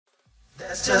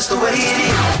That's just the way it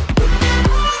is.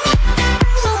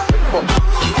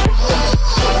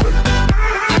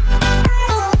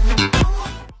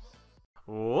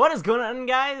 What is going on,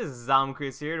 guys?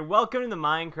 ZomChris here. Welcome to the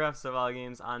Minecraft survival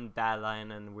games on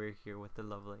Badlion, and we're here with the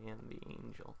lovely and the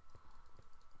angel.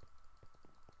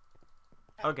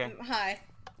 Okay. Hi.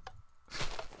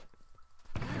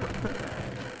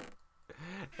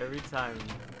 Every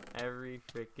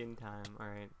freaking time.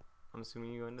 Alright. I'm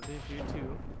assuming you go into the tier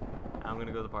 2. I'm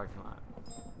gonna go to the parking lot.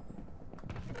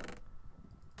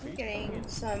 I'm getting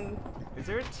some... Is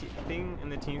there a thing in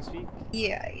the TeamSpeak?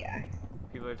 Yeah.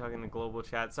 People are talking in the global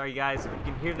chat. Sorry guys, if you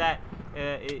can hear that,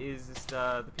 it is just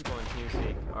the people in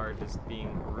TeamSpeak are just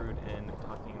being rude and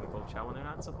talking in the global chat when they're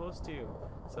not supposed to.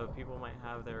 So people might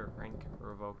have their rank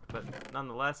revoked. But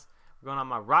nonetheless, we're going on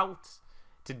my route.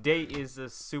 Today is the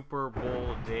Super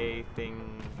Bowl day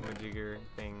majigger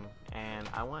thing, and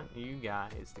I want you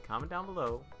guys to comment down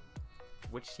below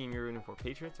which team you're rooting for,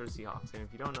 Patriots or Seahawks. And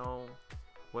if you don't know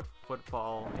what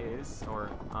football is, or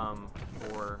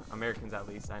for Americans at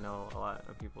least, I know a lot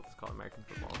of people just call it American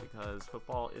football because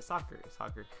football is soccer.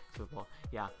 Soccer is football.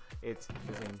 Yeah, it's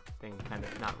the same thing, kind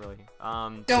of. Not really.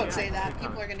 Don't say that.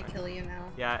 People are gonna kill you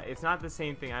now. Yeah, it's not the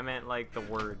same thing. I meant like the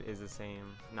word is the same.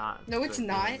 Not. No, it's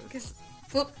not, because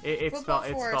it's football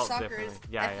spelled, for soccer differently. is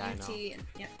Yeah, I know. F-U-T, and,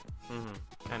 yeah.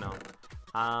 I know.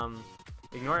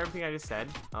 Ignore everything I just said.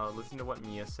 Listen to what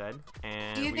Miaa said,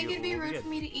 and do you think it'd be rude for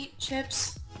me to eat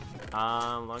chips? As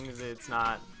long as it's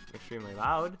not extremely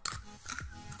loud.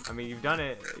 I mean, you've done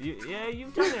it.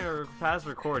 You've done it in past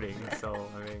recording, so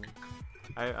I mean,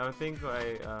 I think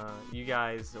you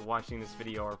guys watching this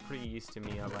video are pretty used to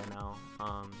Miaa by now.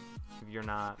 If you're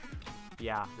not,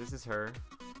 yeah, this is her.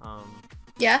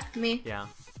 Yeah, me. Yeah,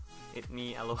 it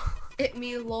me lol. It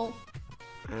me lol.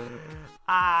 Dude,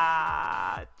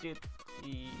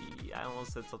 I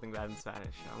almost said something bad in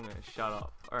Spanish. I'm gonna shut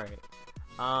up. All right.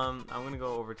 I'm gonna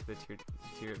go over to the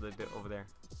tier over there.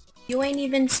 You ain't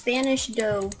even Spanish,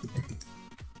 though.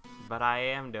 But I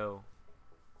am though.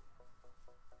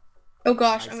 Oh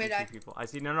gosh, I'm gonna die. People. I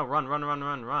see. No, run.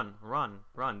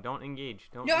 Don't engage.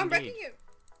 Don't. No, engage. I'm wrecking you.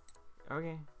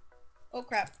 Okay. Oh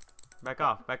crap. Back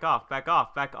off.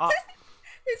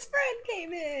 His friend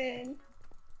came in.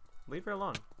 Leave her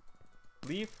alone.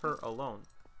 Leave her alone.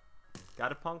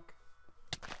 Got it, punk?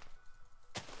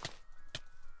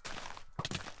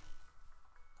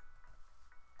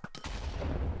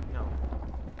 No.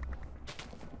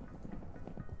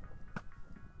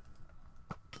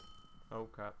 Oh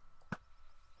crap.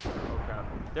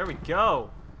 There we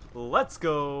go. Let's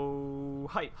go.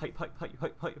 Hype.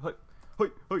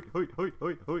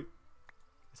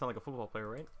 I sound like a football player,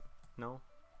 right? No?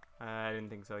 I didn't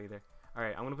think so either.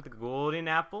 Alright, I'm gonna put the golden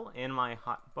apple in my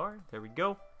hot bar. There we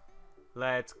go.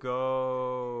 Let's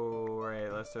go. Alright,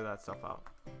 let's throw that stuff out.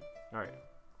 Alright.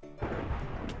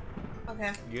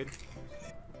 Okay. Good?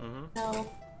 No.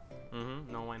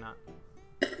 No, why not?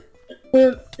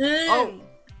 Oh!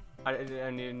 I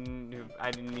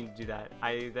didn't mean to do that.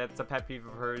 That's a pet peeve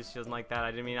of hers. She doesn't like that.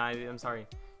 I'm sorry.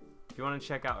 If you want to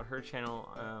check out her channel,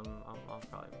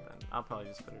 I'll probably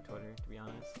just put her Twitter, to be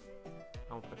honest.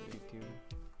 I won't put it YouTube.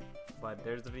 But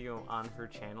there's a video on her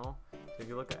channel. So if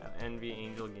you look at NV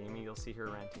Angel Gaming, you'll see her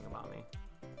ranting about me.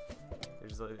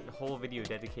 There's a whole video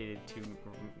dedicated to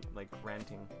like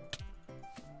ranting.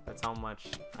 That's how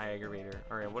much I aggravate her.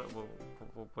 All right,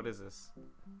 what is this?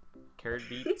 Carrot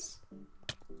beets.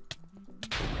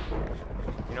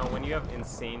 You know, when you have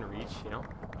insane reach, you know,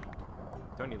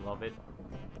 don't you love it,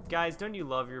 guys? Don't you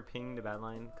love your ping to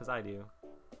Badlion? Cause I do.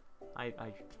 I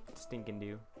stinking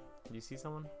do. Do you see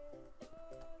someone?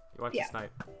 You watch the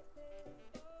snipe.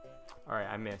 Alright,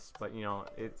 I missed, but you know,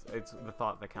 it's the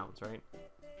thought that counts, right?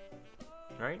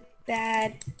 Right?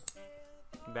 Bad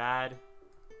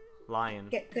lion.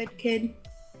 Get good, kid.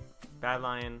 Bad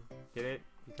lion. Get it?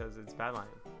 Because it's bad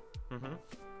lion.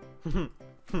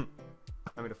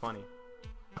 I made it funny.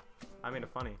 I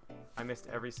missed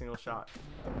every single shot.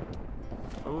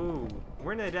 Ooh,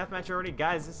 we're in the deathmatch already,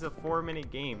 guys. This is a 4-minute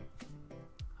game.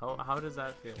 How does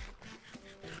that feel?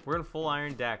 We're in full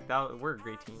iron deck. We're a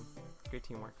great team. Great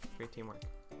teamwork.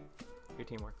 You're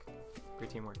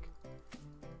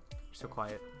so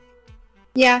quiet.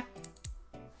 Yeah.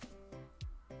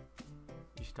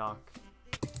 You should talk.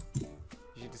 You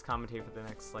should just commentate for the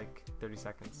next like 30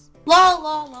 seconds.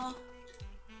 Lol.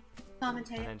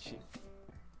 Commentate. And then she.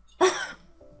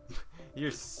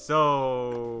 You're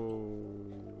so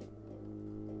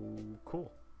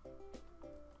cool.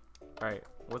 Alright,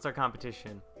 what's our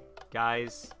competition?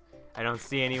 Guys, I don't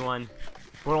see anyone.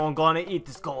 But I'm gonna eat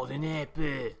this golden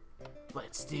apple.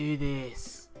 Let's do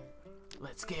this.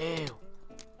 Let's go.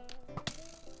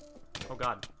 Oh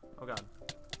god. Oh god.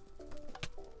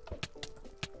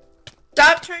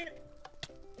 Stop trying to.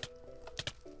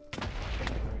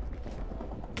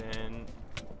 Then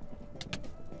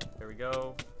there we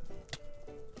go.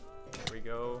 There we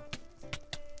go.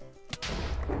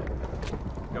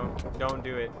 Don't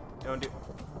do it. Don't do.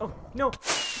 Oh no.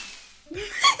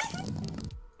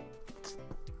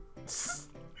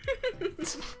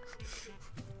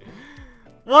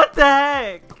 What the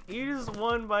heck? You just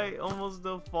won by almost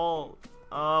default.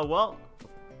 Well.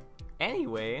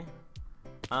 Anyway,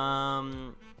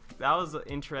 that was an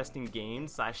interesting game /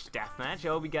 deathmatch. I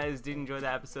hope you guys did enjoy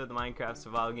that episode of the Minecraft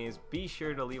Survival Games. Be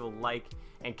sure to leave a like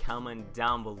and comment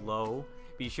down below.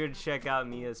 Be sure to check out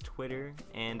Miaa's Twitter,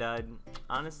 and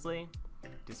honestly,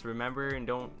 just remember and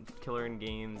don't kill her in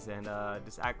games, and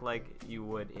just act like you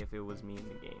would if it was me in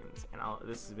the games. And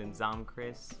this has been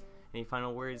ZomChris. Any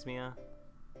final words, Miaa?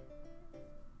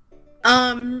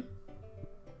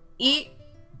 Eat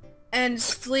and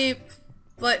sleep,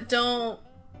 but don't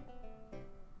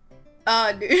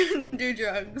do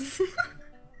drugs.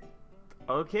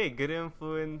 Okay, good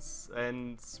influence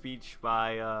and speech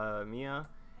by Miaa.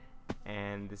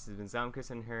 And this has been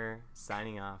ZomChris and her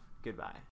signing off. Goodbye.